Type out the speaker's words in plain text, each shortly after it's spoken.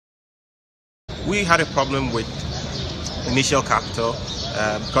We had a problem with initial capital.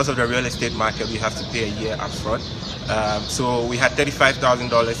 Because of the real estate market, we have to pay a year upfront. So we had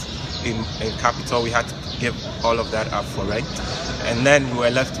 $35,000 in capital. We had to give all of that up for rent, and then we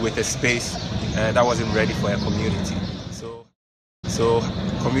were left with a space that wasn't ready for a community. So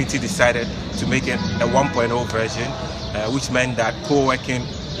community decided to make it a 1.0 version, which meant that co-working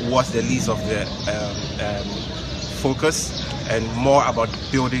was the least of the focus and more about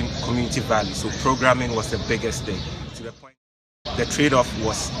building community value. So programming was the biggest thing, to the point the trade-off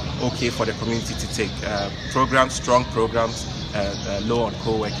was okay for the community to take programs, strong programs, low on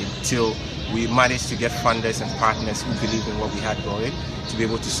co-working, till we managed to get funders and partners who believed in what we had going to be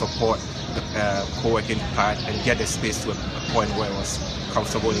able to support the co-working part and get the space to a point where it was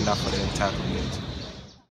comfortable enough for the entire community.